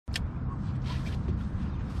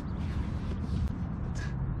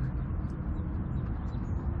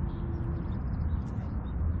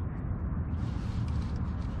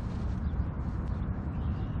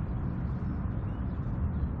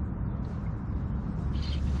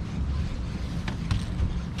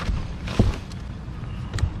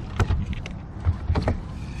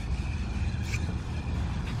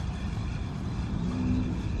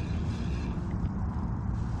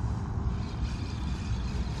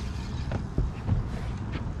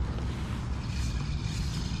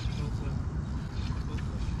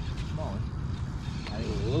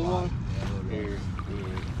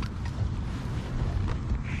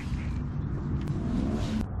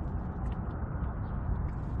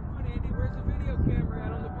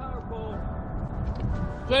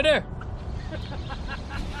Right there.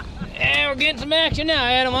 And we're getting some action now,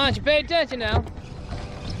 Adam. Why don't you pay attention now?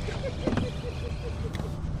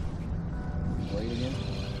 Play it again.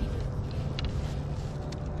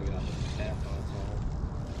 I got tap on its own.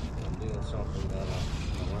 I'm doing something that I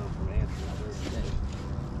learned from Andrew the other day.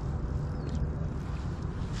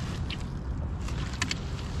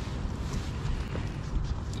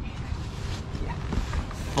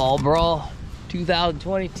 Fall Brawl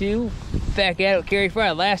 2022. Back at it with Kerry Frey.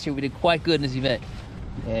 Last year we did quite good in this event.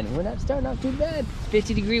 And we're not starting out too bad.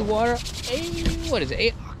 50-degree water. Hey, what is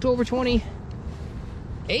it? October 28?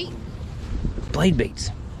 Blade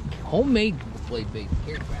baits. Homemade blade baits.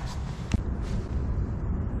 Kerry Frey.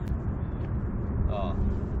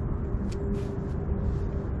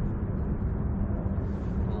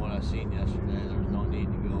 From what I seen yesterday, there's no need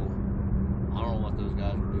to go. I don't know what those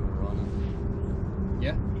guys were doing running.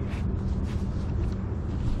 Yeah.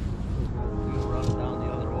 We were running down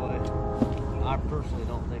the other way. I personally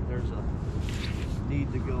don't think there's a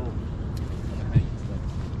need to go.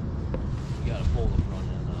 You gotta pull the front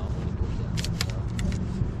end out when you push that back down.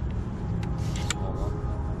 Small one.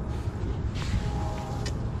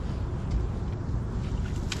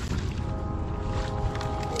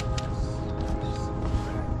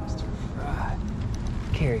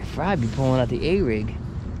 Kerry Frey be pulling out the A-rig.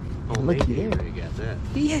 Look at there. You got that.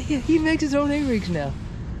 Yeah, he makes his own A-rigs now.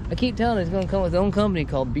 I keep telling him he's gonna come with his own company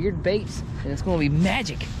called Beard Baits, and it's gonna be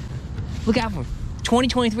magic. Look out for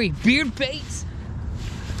 2023 Beard Baits.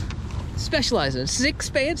 Specializing in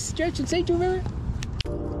 6-span stretch and St. River.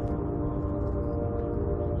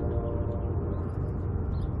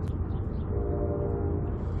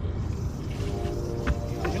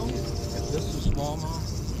 If this is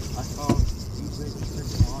smallmouth, I found these things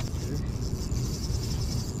pretty long too.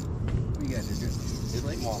 What you guys are doing? It's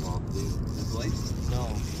smallmouth, dude. The blades? No,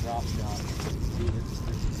 drop shot. Dude, it's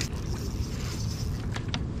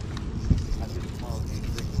I just found these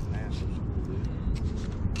freaking massive school, dude.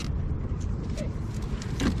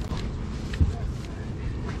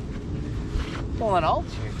 Pulling all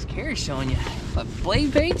tricks. Kerry's showing you. But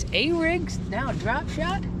blade baits, A-rigs, now a drop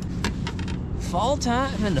shot. Fall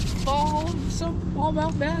time in the fall, some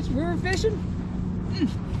smallmouth bass river fishing.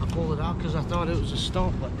 I pulled it out because I thought it was a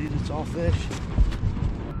stump, but dude, it's all fish.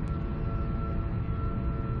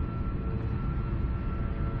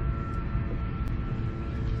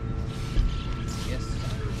 Yes,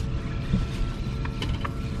 sir.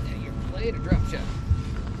 Now your blade or drop shot?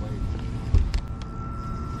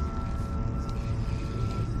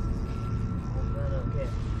 Okay.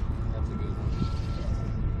 That's a good one.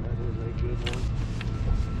 That is a good one.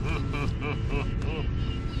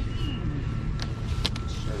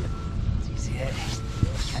 You see that?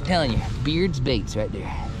 I'm telling you, Beard's baits right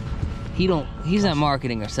there. He's not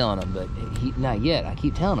marketing or selling them, but not yet. I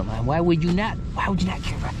keep telling him, why would you not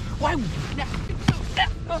care about? Why would you not?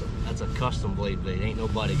 That's a custom blade bait. Ain't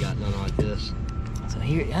nobody got none like this. So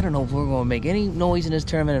here, I don't know if we're gonna make any noise in this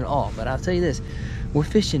tournament at all, but I'll tell you this, we're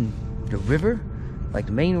fishing the river, like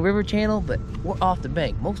the main river channel, but we're off the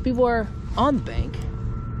bank. Most people are on the bank,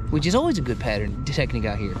 which is always a good pattern technique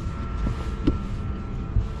out here.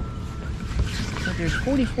 But there's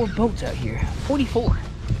 44 boats out here, 44.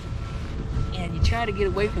 And you try to get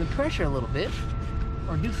away from the pressure a little bit,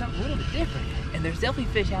 or do something a little bit different, and there's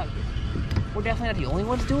definitely fish out here. We're definitely not the only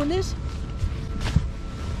ones doing this,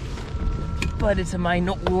 but it's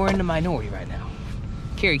we're in the minority right now.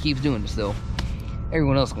 Kerry keeps doing this though.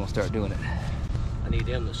 Everyone else is gonna start doing it. I need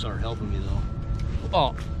him to start helping me though.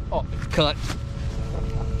 Oh, cut.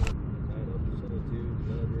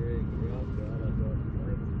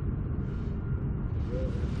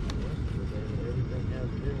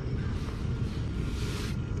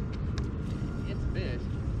 It's fish.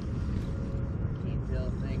 Can't tell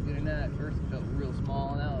if it's good or not. At first it felt real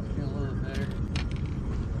small, now it's feeling a little better.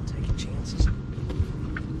 Taking chances.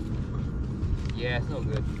 Yeah, it's no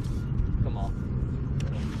good. Come on.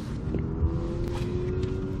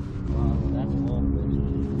 Wow, that's long fish.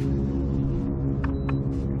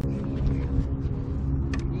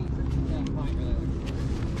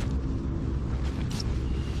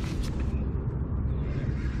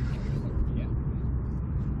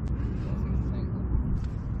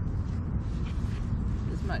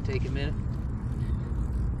 This might take a minute.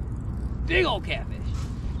 Big old catfish.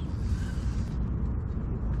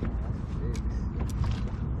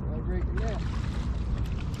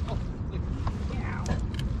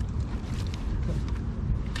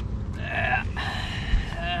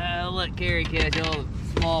 I'll let Kerry catch all the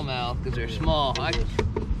smallmouth because they're small. I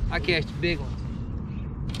catch the big ones.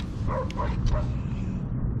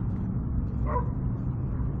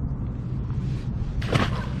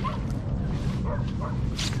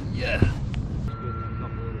 Yeah.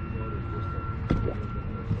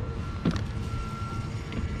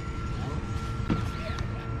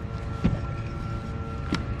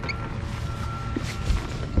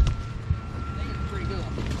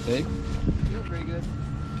 Big? Feels pretty good.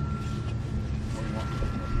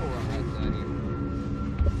 Oh, we're on that side here.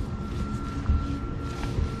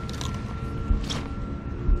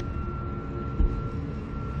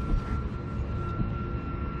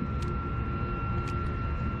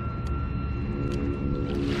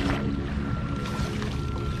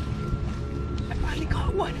 I finally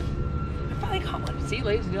caught one. See,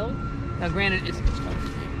 ladies and gentlemen? Now, granted, it's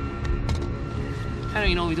I don't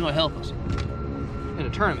even know if he's going to help us in a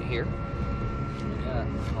tournament here. Yeah,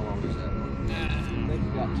 how long is that one? I think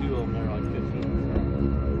you got 2 of them there, like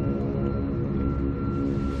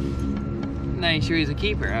 15. I ain't sure he's a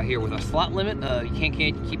keeper out here with a slot limit. You can't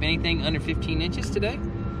keep anything under 15 inches today.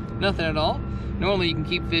 Nothing at all. Normally you can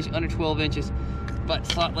keep fish under 12 inches, but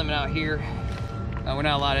slot limit out here, we're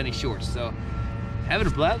not allowed any shorts. So having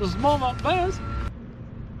a blast with smallmouth bass.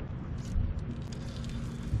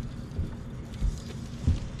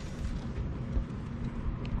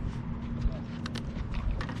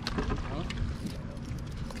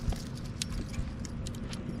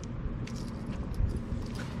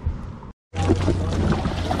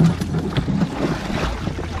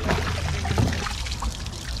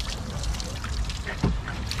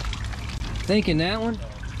 Thinking that one?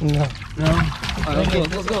 No. No? All right,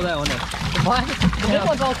 let's go with that one then. The black, this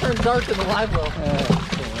one's all turned dark in the live well.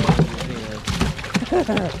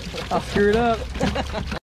 I'll screw it up.